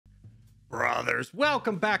Brothers,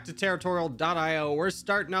 welcome back to Territorial IO. We're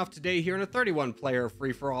starting off today here in a 31-player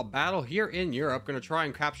free-for-all battle here in Europe. Going to try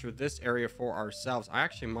and capture this area for ourselves. I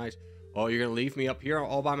actually might... Oh, you're going to leave me up here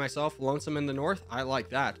all by myself, lonesome in the north? I like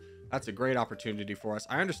that. That's a great opportunity for us.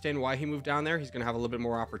 I understand why he moved down there. He's going to have a little bit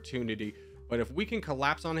more opportunity. But if we can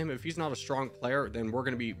collapse on him, if he's not a strong player, then we're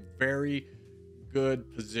going to be very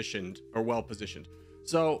good positioned, or well positioned.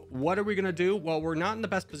 So what are we going to do? Well, we're not in the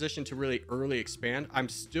best position to really early expand. I'm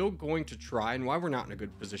still going to try, and why we're not in a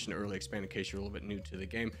good position to early expand, in case you're a little bit new to the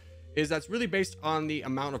game, is that's really based on the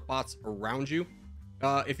amount of bots around you.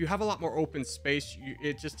 If you have a lot more open space,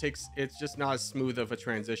 it's just not as smooth of a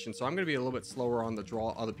transition. So I'm going to be a little bit slower on the draw.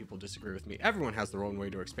 Other people disagree with me. Everyone has their own way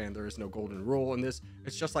to expand. There is no golden rule in this.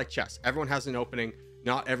 It's just like chess. Everyone has an opening.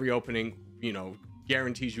 Not every opening,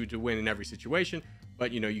 guarantees you to win in every situation.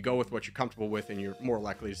 But, you go with what you're comfortable with and you're more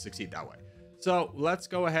likely to succeed that way. So let's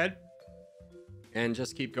go ahead and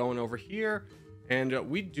just keep going over here. And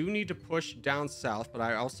we do need to push down south, but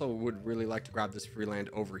I also would really like to grab this free land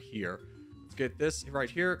over here. Let's get this right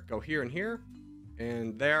here, go here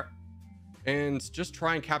and there, and just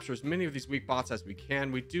try and capture as many of these weak bots as we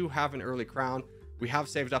can. We do have an early crown. We have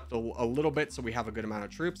saved up a little bit, so we have a good amount of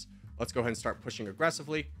troops. Let's go ahead and start pushing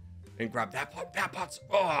aggressively and grab that pot. That pot's,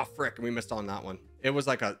 oh, frick, and we missed on that one. It was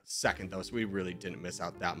like a second though, so we really didn't miss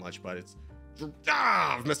out that much, but it's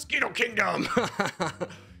Mosquito Kingdom.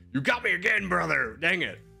 You got me again, brother. Dang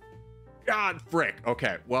it. God frick.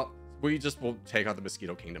 Okay, well, we just will take out the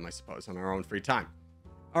Mosquito Kingdom, I suppose, on our own free time.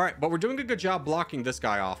 All right, but we're doing a good job blocking this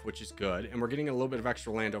guy off, which is good, and we're getting a little bit of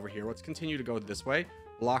extra land over here. Let's continue to go this way,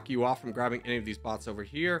 block you off from grabbing any of these bots over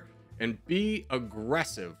here, and be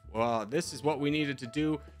aggressive. Well, this is what we needed to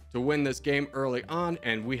do to win this game early on,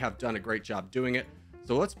 and we have done a great job doing it.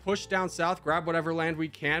 So let's push down south, grab whatever land we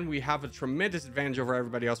can. We have a tremendous advantage over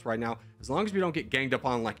everybody else right now. As long as we don't get ganged up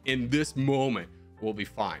on like in this moment, we'll be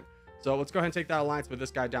fine. So let's go ahead and take that alliance with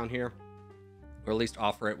this guy down here, or at least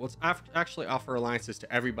offer it. Let's actually offer alliances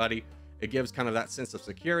to everybody. It gives kind of that sense of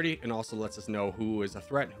security and also lets us know who is a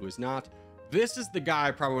threat and who is not. This is the guy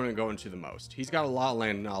I probably want to go into the most. He's got a lot of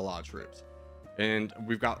land and not a lot of troops, and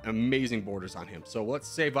we've got amazing borders on him. So let's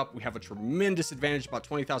save up. We have a tremendous advantage, about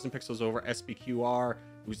 20,000 pixels over SBQR,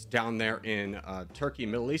 who's down there in Turkey,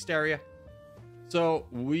 Middle East area. So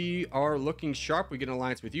we are looking sharp. We get an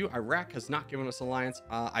alliance with you. Iraq has not given us alliance.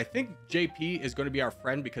 I think JP is going to be our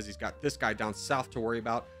friend because he's got this guy down south to worry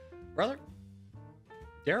about. Brother,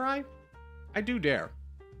 dare I? I do dare.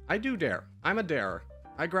 I do dare. I'm a darer.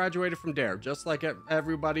 I graduated from dare, just like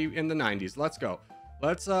everybody in the 90s. Let's go.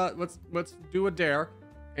 Let's do a dare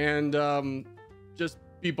and just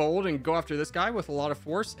be bold and go after this guy with a lot of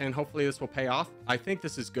force, and hopefully this will pay off. I think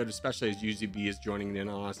this is good, especially as UZB is joining in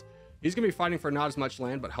on us. He's gonna be fighting for not as much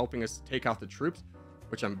land, but helping us take out the troops,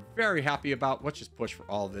 which I'm very happy about. Let's just push for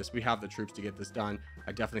all of this. We have the troops to get this done.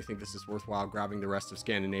 I definitely think this is worthwhile, grabbing the rest of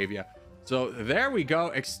Scandinavia. So there we go,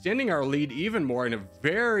 extending our lead even more in a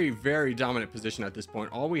very, very dominant position at this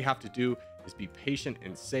point. All we have to do is be patient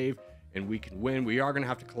and save, and we can win. We are going to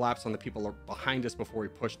have to collapse on the people behind us before we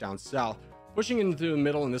push down south. Pushing into the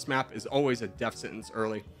middle in this map is always a death sentence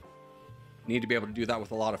early. Need to be able to do that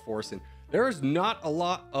with a lot of force, and there is not a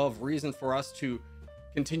lot of reason for us to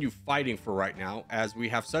continue fighting for right now, as we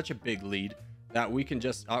have such a big lead that we can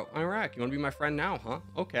just Iraq, you want to be my friend now, huh?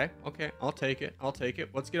 Okay, I'll take it.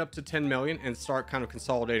 Let's get up to 10 million and start kind of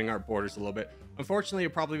consolidating our borders a little bit. Unfortunately,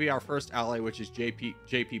 it'll probably be our first ally, which is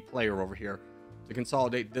JP player over here, to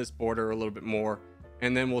consolidate this border a little bit more,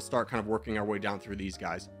 and then we'll start kind of working our way down through these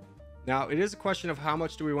guys. Now, it is a question of how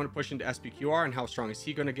much do we want to push into SBQR, and how strong is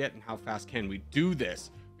he going to get, and how fast can we do this,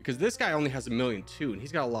 because this guy only has 1.2 million, and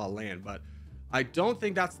he's got a lot of land. But I don't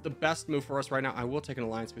think that's the best move for us right now. I will take an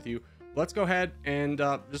alliance with you. Let's go ahead and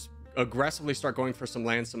just aggressively start going for some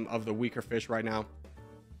land, some of the weaker fish right now.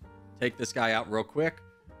 Take this guy out real quick,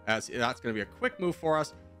 as that's going to be a quick move for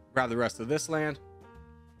us. Grab the rest of this land,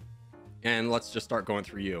 and let's just start going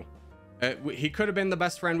through you. He could have been the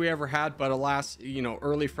best friend we ever had, but alas,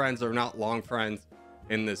 early friends are not long friends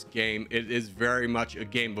in this game. It is very much a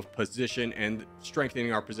game of position and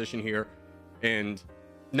strengthening our position here, and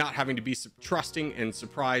not having to be trusting and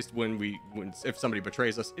surprised if somebody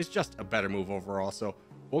betrays us is just a better move overall. So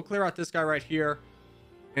we'll clear out this guy right here,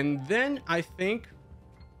 and then I think,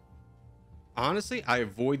 honestly, I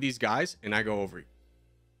avoid these guys and I go over.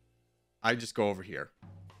 I just go over here.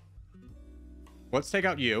 Let's take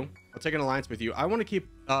out you. I'll take an alliance with you. I want to keep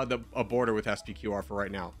a border with SPQR for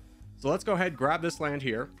right now. So let's go ahead, grab this land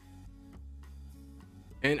here.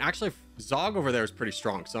 And actually, Zog over there is pretty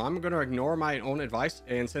strong, so I'm going to ignore my own advice.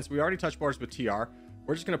 And since we already touched borders with TR,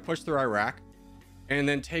 we're just going to push through Iraq and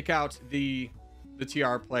then take out the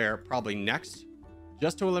TR player probably next,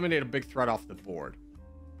 just to eliminate a big threat off the board.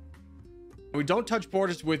 We don't touch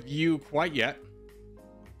borders with you quite yet,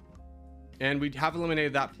 and we have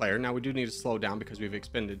eliminated that player. Now we do need to slow down because we've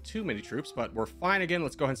expended too many troops, but we're fine again.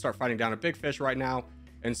 Let's go ahead and start fighting down a big fish right now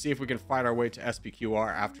and see if we can fight our way to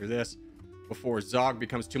SPQR after this before Zog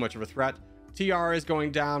becomes too much of a threat. TR is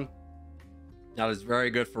going down. That is very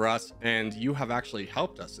good for us, and you have actually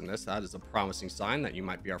helped us in this. That is a promising sign that you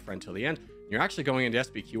might be our friend till the end. You're actually going into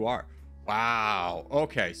SPQR. Wow.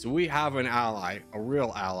 Okay, so we have an ally, a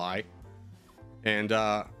real ally, and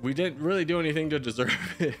we didn't really do anything to deserve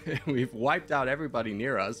it. We've wiped out everybody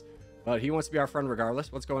near us, but he wants to be our friend regardless.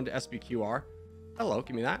 Let's go into SPQR. Hello,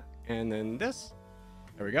 give me that, and then this.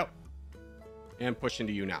 There we go, and push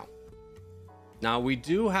into you now. Now we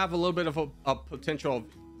do have a little bit of a potential of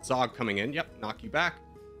Zog coming in. Yep, knock you back,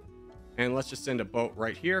 and let's just send a boat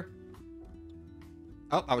right here.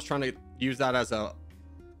 Oh, I was trying to use that as a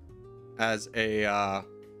it's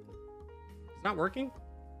not working.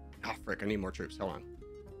 Oh frick, I need more troops. Hold on.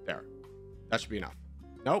 There, that should be enough.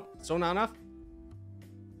 Nope, still not enough.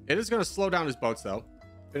 It is going to slow down his boats though.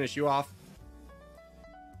 Finish you off,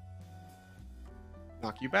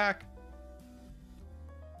 knock you back,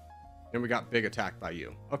 and we got big attack by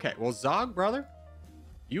you. Okay, well Zog, brother,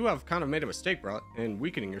 you have kind of made a mistake, bro, in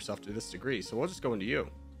weakening yourself to this degree, so we'll just go into you.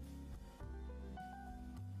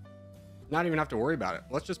 Not even have to worry about it.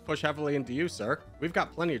 Let's just push heavily into you, sir. We've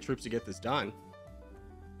got plenty of troops to get this done.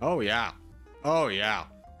 Oh yeah, oh yeah,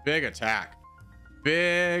 big attack,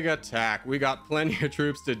 big attack. We got plenty of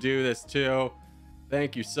troops to do this too.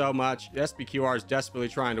 Thank you so much. SPQR is desperately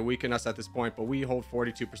trying to weaken us at this point, but we hold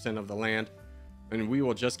 42% of the land, and we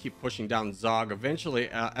will just keep pushing down Zog. Eventually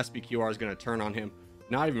SPQR is going to turn on him.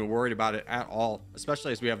 Not even worried about it at all,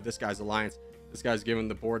 especially as we have this guy's alliance. This guy's giving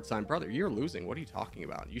the board sign. Brother, you're losing. What are you talking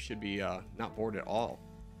about? You should be not bored at all.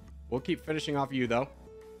 We'll keep finishing off you though,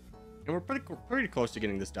 and we're pretty close to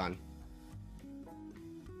getting this done.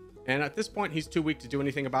 And at this point he's too weak to do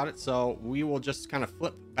anything about it, so we will just kind of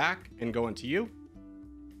flip back and go into you.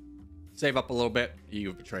 Save up a little bit.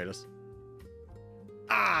 You've betrayed us.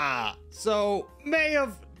 So may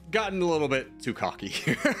have gotten a little bit too cocky,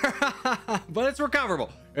 but it's recoverable.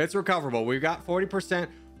 It's recoverable. We've got 40%.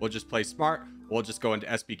 We'll just play smart. We'll just go into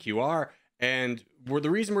SPQR, and the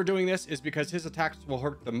reason we're doing this is because his attacks will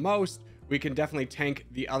hurt the most. We can definitely tank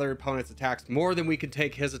the other opponent's attacks more than we can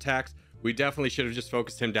take his attacks. We definitely should have just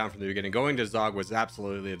focused him down from the beginning. Going to Zog was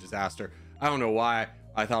absolutely a disaster. I don't know why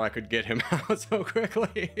I thought I could get him out so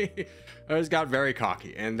quickly. I just got very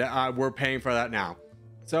cocky, and we're paying for that now.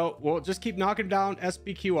 So we'll just keep knocking down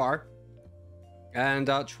SPQR and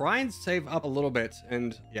try and save up a little bit.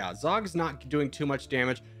 And yeah, Zog's not doing too much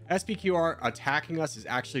damage. SPQR attacking us is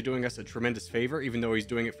actually doing us a tremendous favor, even though he's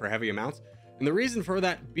doing it for heavy amounts. And the reason for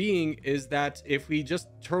that being is that if we just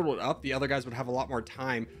turtled up, the other guys would have a lot more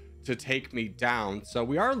time to take me down. So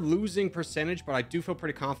we are losing percentage, but I do feel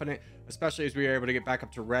pretty confident, especially as we are able to get back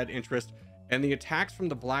up to red interest. And the attacks from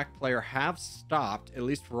the black player have stopped, at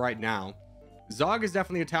least for right now. Zog is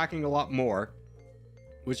definitely attacking a lot more,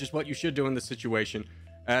 which is what you should do in this situation,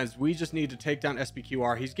 as we just need to take down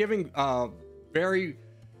SPQR. He's giving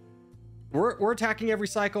we're attacking every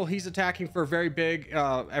cycle. He's attacking for very big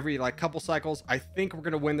every like couple cycles. I think we're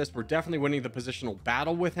going to win this. We're definitely winning the positional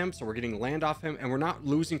battle with him, so we're getting land off him, and we're not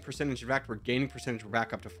losing percentage. In fact, we're gaining percentage. We're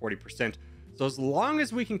back up to 40%. So as long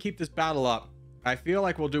as we can keep this battle up, I feel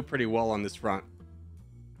like we'll do pretty well on this front,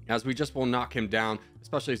 as we just will knock him down,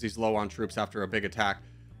 especially as he's low on troops after a big attack.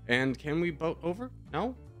 And can we boat over?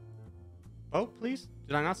 No? Boat, please?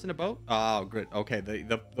 Did I not send a boat? Oh, good. Okay,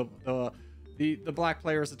 the black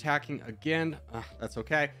player is attacking again. That's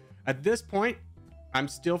okay. At this point, I'm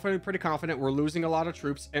still feeling pretty confident. We're losing a lot of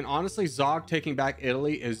troops, and honestly, Zog taking back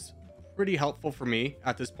Italy is pretty helpful for me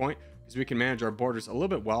at this point, because we can manage our borders a little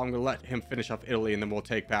bit well. I'm going to let him finish off Italy, and then we'll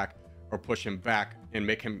take back or push him back and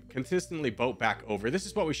make him consistently boat back over. This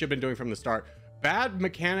is what we should have been doing from the start. Bad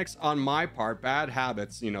mechanics on my part, bad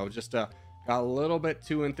habits, you know, just got a little bit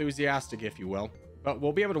too enthusiastic, if you will. But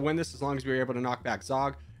we'll be able to win this as long as we're able to knock back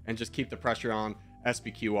Zog and just keep the pressure on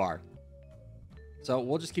SPQR. So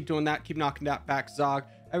we'll just keep doing that, keep knocking that back Zog.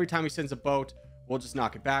 Every time he sends a boat, we'll just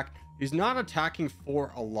knock it back. He's not attacking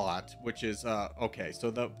for a lot, which is okay. So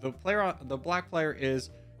the black player is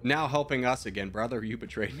now helping us again. Brother, you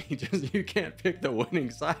betrayed me. You can't pick the winning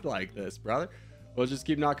side like this, brother. We'll just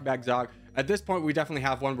keep knocking back Zog. At this point, we definitely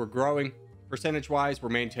have one. We're growing percentage wise. We're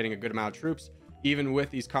maintaining a good amount of troops, even with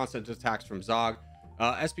these constant attacks from Zog.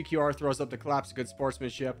 SPQR throws up the collapse. Good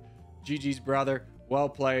sportsmanship. GG's, brother. Well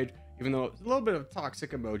played. even though it's a little bit of toxic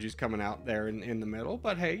emojis coming out there in the middle.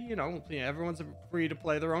 But hey, you know, everyone's free to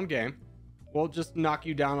play their own game. We'll just knock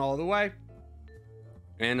you down all the way.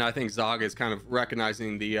 And I think Zog is kind of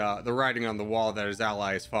recognizing the writing on the wall that his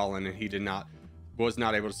ally has fallen, and he was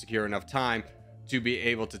not able to secure enough time to be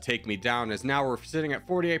able to take me down. As now we're sitting at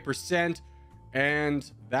 48%,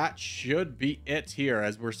 and that should be it here,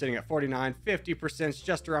 as we're sitting at 49, 50%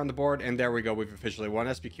 just around the board. And there we go, we've officially won.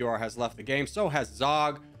 SPQR has left the game, so has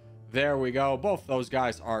Zog. There we go, both those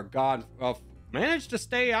guys are gone. Managed to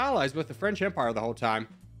stay allies with the French Empire the whole time.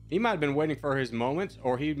 He might have been waiting for his moment,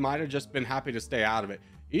 or he might have just been happy to stay out of it.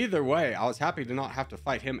 Either way, I was happy to not have to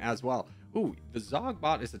fight him as well. Ooh, the Zog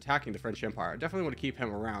bot is attacking the French Empire. I definitely want to keep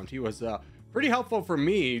him around. He was pretty helpful for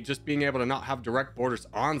me, just being able to not have direct borders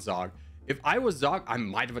on Zog. If I was Zog, I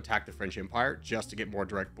might have attacked the French Empire just to get more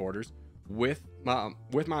direct borders with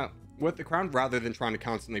the crown, rather than trying to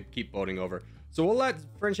constantly keep voting over. So we'll let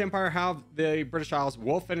French Empire have the British Isles.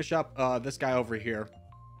 We'll finish up this guy over here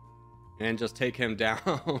and just take him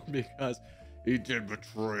down because he did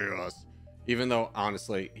betray us. Even though,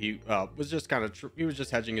 honestly, he was just kind of he was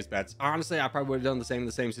just hedging his bets. Honestly, I probably would have done the same in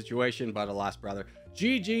the same situation, but alas, brother.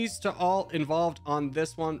 GG's to all involved on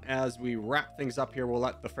this one. As we wrap things up here, we'll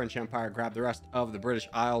let the French Empire grab the rest of the British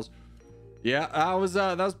Isles. Yeah, that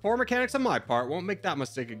was poor mechanics on my part. Won't make that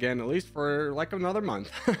mistake again, at least for like another month.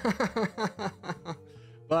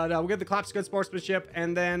 But we'll get the claps, good sportsmanship,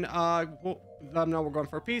 and then we'll let them know we're going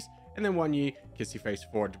for a peace, and then one ye kissy face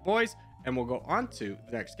for Du Bois. And we'll go on to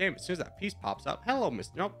the next game as soon as that piece pops up. Hello,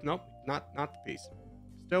 Miss. Nope, not the piece.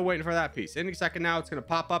 Still waiting for that piece. Any second now, it's going to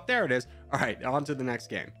pop up. There it is. All right, on to the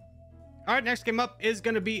next game. All right, next game up is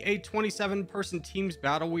going to be a 27-person teams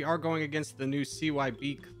battle. We are going against the new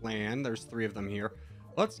CYB clan. There's 3 of them here.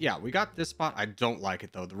 Yeah, we got this spot. I don't like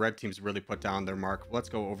it, though. The red team's really put down their mark. Let's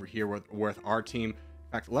go over here with our team.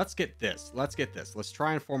 In fact, let's get this. Let's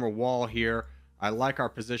try and form a wall here. I like our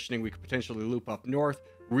positioning. We could potentially loop up north.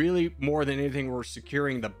 Really, more than anything, we're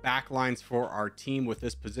securing the back lines for our team with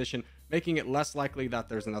this position, making it less likely that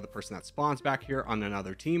there's another person that spawns back here on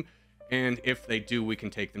another team. And if they do, we can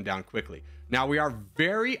take them down quickly. Now, we are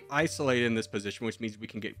very isolated in this position, which means we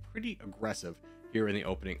can get pretty aggressive here in the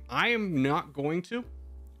opening. I am not going to.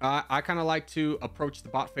 I kind of like to approach the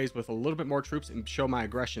bot phase with a little bit more troops and show my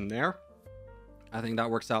aggression there. I think that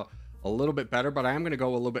works out a little bit better, but I am going to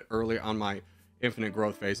go a little bit early on my infinite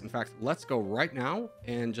growth phase. In fact, let's go right now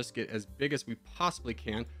and just get as big as we possibly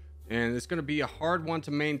can. And it's going to be a hard one to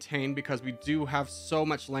maintain because we do have so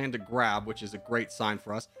much land to grab, which is a great sign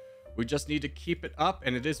for us. We just need to keep it up,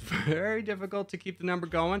 and it is very difficult to keep the number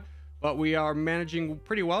going, but we are managing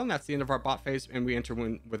pretty well. And that's the end of our bot phase, and we enter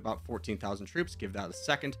with about 14,000 troops. Give that a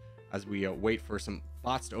second as we wait for some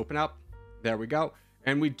bots to open up. There we go.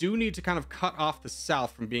 And we do need to kind of cut off the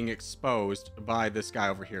south from being exposed by this guy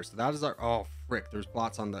over here. So that is our... Oh, frick. There's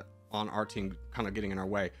bots on our team kind of getting in our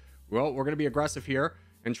way. Well, we're going to be aggressive here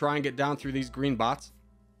and try and get down through these green bots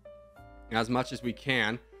as much as we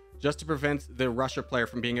can, just to prevent the Russia player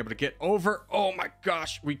from being able to get over. Oh my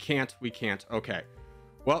gosh. We can't. Okay.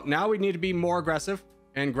 Well, now we need to be more aggressive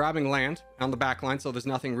and grabbing land on the back line. So there's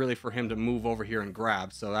nothing really for him to move over here and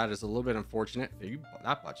grab. So that is a little bit unfortunate.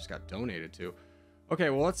 That bot just got donated to. Okay,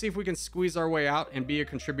 well, let's see if we can squeeze our way out and be a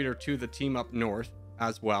contributor to the team up north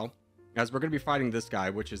as well, as we're going to be fighting this guy,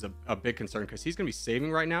 which is a big concern because he's going to be saving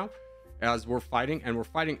right now as we're fighting. And we're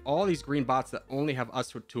fighting all these green bots that only have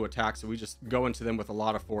us to attack. So we just go into them with a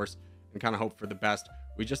lot of force and kind of hope for the best.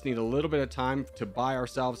 We just need a little bit of time to buy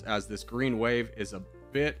ourselves, as this green wave is a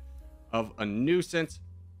bit of a nuisance.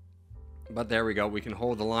 But there we go. We can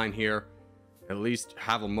hold the line here, at least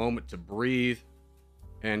have a moment to breathe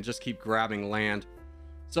and just keep grabbing land.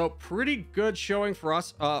 So pretty good showing for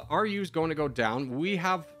us. RU is going to go down. We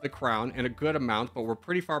have the crown in a good amount, but we're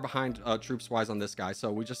pretty far behind troops wise on this guy. So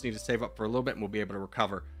we just need to save up for a little bit and we'll be able to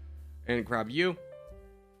recover. And grab you.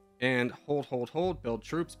 And hold. Build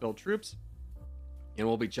troops. And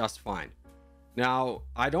we'll be just fine. Now,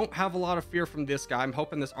 I don't have a lot of fear from this guy. I'm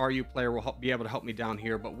hoping this RU player will be able to help me down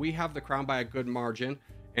here. But we have the crown by a good margin.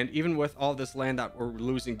 And even with all this land that we're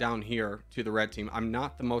losing down here to the red team, I'm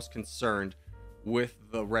not the most concerned with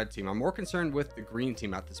the red team. I'm more concerned with the green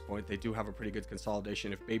team at this point. They do have a pretty good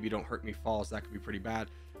consolidation. If Baby Don't Hurt Me falls, that could be pretty bad.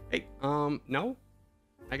 Hey, no?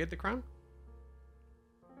 I get the crown?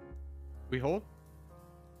 We hold?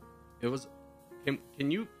 It was... Can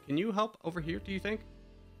you help over here, do you think?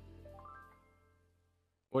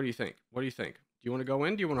 What do you think? Do you want to go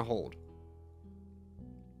in? Do you want to hold?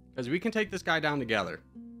 Because we can take this guy down together.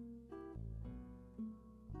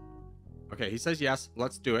 Okay, he says yes.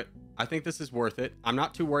 Let's do it. I think this is worth it. I'm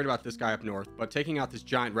not too worried about this guy up north, but taking out this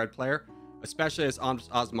giant red player, especially as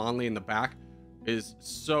Osmanli in the back, is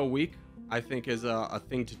so weak, I think is a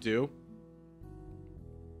thing to do.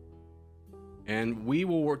 And we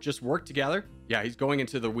will just work together. Yeah, he's going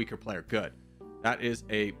into the weaker player. Good. That is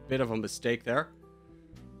a bit of a mistake there.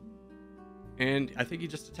 And I think he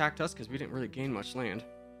just attacked us because we didn't really gain much land.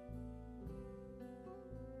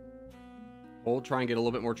 Hold, try and get a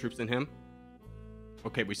little bit more troops than him.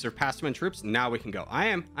 Okay, we surpassed him in troops. Now we can go. I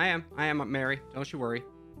am Mary. Don't you worry.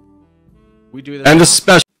 We do this. And a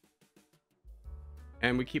special.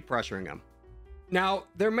 And we keep pressuring him. Now,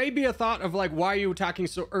 there may be a thought of like, why are you attacking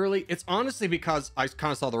so early? It's honestly because I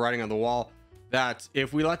kind of saw the writing on the wall that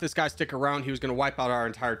if we let this guy stick around, he was going to wipe out our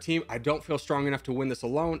entire team. I don't feel strong enough to win this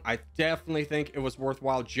alone. I definitely think it was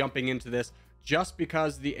worthwhile jumping into this just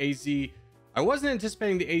because the AZ... I wasn't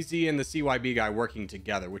anticipating the AZ and the CYB guy working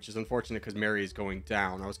together, which is unfortunate because Mary is going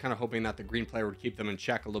down. I was kind of hoping that the green player would keep them in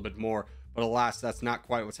check a little bit more, but alas, that's not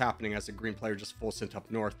quite what's happening as the green player just full sent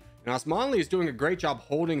up north. And Osmanli is doing a great job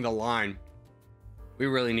holding the line. We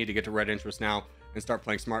really need to get to red interest now and start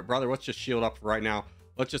playing smart. Brother, let's just shield up right now.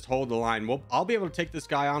 Let's just hold the line. I'll be able to take this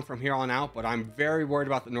guy on from here on out, but I'm very worried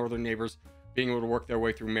about the northern neighbors being able to work their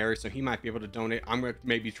way through Mary, so he might be able to donate. I'm going to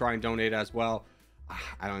maybe try and donate as well.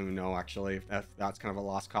 I don't even know, actually, if that's kind of a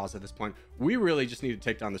lost cause at this point. We really just need to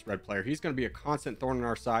take down this red player. He's going to be a constant thorn in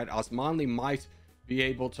our side. Osmanli might be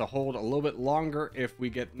able to hold a little bit longer if we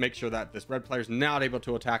make sure that this red player is not able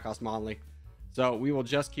to attack Osmanli. So we will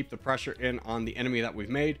just keep the pressure in on the enemy that we've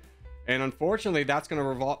made. And unfortunately, that's going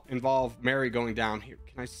to involve Mary going down here.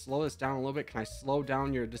 Can I slow this down a little bit? Can I slow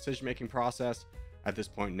down your decision-making process? At this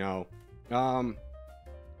point, no.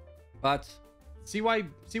 But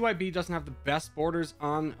CYB doesn't have the best borders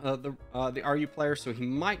on the RU player, so he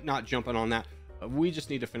might not jump in on that. We just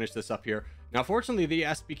need to finish this up here. Now, fortunately, the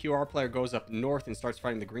SBQR player goes up north and starts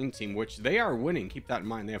fighting the green team, which they are winning. Keep that in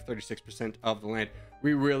mind. They have 36% of the land.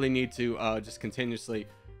 We really need to just continuously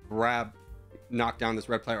knock down this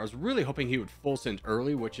red player. I was really hoping he would full send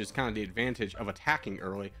early, which is kind of the advantage of attacking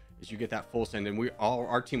early, is you get that full send, and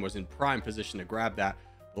our team was in prime position to grab that.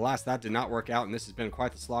 Alas, that did not work out, and this has been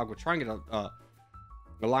quite the slog. We're trying to get a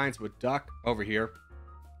alliance with Duck over here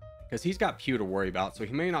because he's got Pew to worry about, so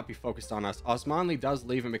he may not be focused on us. Osmanli does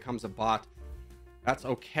leave and becomes a bot. That's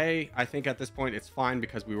okay. I think at this point it's fine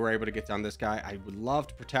because we were able to get down this guy. I would love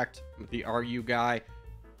to protect the RU guy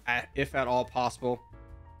if at all possible,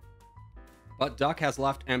 but Duck has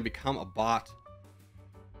left and become a bot.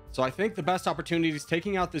 So I think the best opportunity is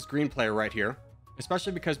taking out this green player right here,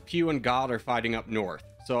 especially because Pew and God are fighting up north.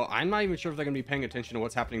 So I'm not even sure if they're going to be paying attention to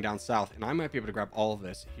what's happening down south, and I might be able to grab all of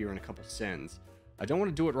this here in a couple sends. I don't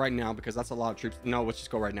want to do it right now because that's a lot of troops. No, let's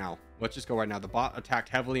just go right now. Let's just go right now. The bot attacked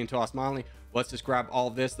heavily into Osmanli. Let's just grab all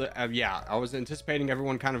of this. Yeah, I was anticipating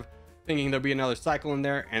everyone kind of thinking there'd be another cycle in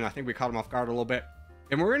there, and I think we caught him off guard a little bit.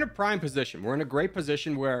 And we're in a prime position. We're in a great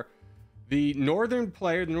position where the northern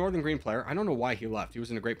player, the northern green player, I don't know why he left. He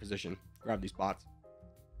was in a great position. Grab these bots.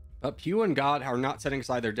 But Pew and God are not setting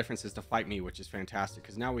aside their differences to fight me, which is fantastic,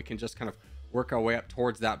 because now we can just kind of work our way up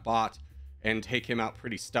towards that bot and take him out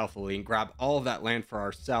pretty stealthily and grab all of that land for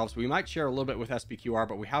ourselves. We might share a little bit with SBQR,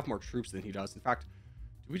 but we have more troops than he does. In fact,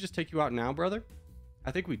 do we just take you out now, brother?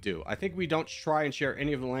 I think we do. I think we don't try and share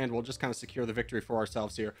any of the land. We'll just kind of secure the victory for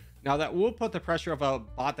ourselves here. Now, that will put the pressure of a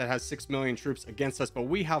bot that has 6 million troops against us, but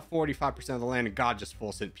we have 45% of the land, and God just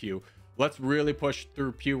full sent Pew. Let's really push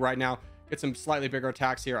through Pew right now. Get some slightly bigger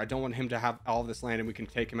attacks here. I don't want him to have all of this land, and we can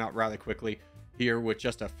take him out rather quickly here with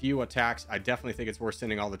just a few attacks. I definitely think it's worth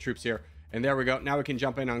sending all the troops here. And there we go. Now we can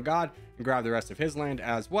jump in on God and grab the rest of his land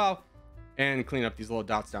as well and clean up these little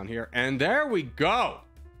dots down here. And there we go.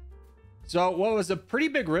 So what was a pretty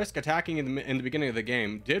big risk attacking in the beginning of the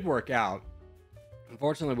game did work out.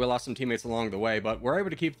 Unfortunately, we lost some teammates along the way, but we're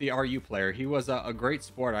able to keep the RU player. He was a great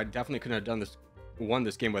sport. I definitely couldn't have won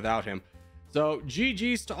this game without him. So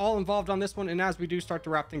GG's to all involved on this one. And as we do start to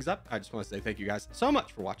wrap things up, I just want to say thank you guys so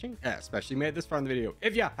much for watching, especially made this far in the video.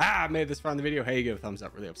 If you made this far in the video, hey, give a thumbs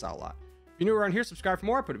up. Really helps out a lot. If you're new around here, subscribe for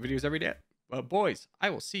more. I put videos every day. But boys, I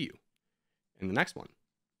will see you in the next one.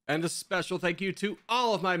 And a special thank you to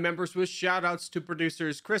all of my members with shout outs to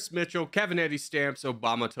producers Chris Mitchell, Kevin Eddie Stamps,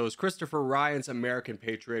 Obama Toes, Christopher Ryan's American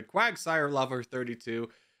Patriot, Quagsire Lover 32,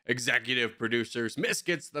 executive producers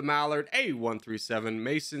Miskits the Mallard, A137,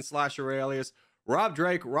 Mason Slasher Alias, Rob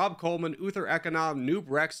Drake, Rob Coleman, Uther Econom, Noob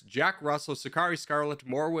Rex, Jack Russell, Sakari Scarlet,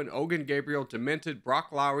 Morwin, Ogan Gabriel, Demented,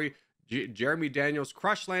 Brock Lowry, Jeremy Daniels,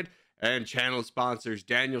 Crushland, and channel sponsors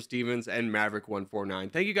Daniel Stevens and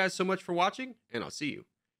Maverick149. Thank you guys so much for watching, and I'll see you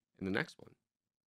in the next one.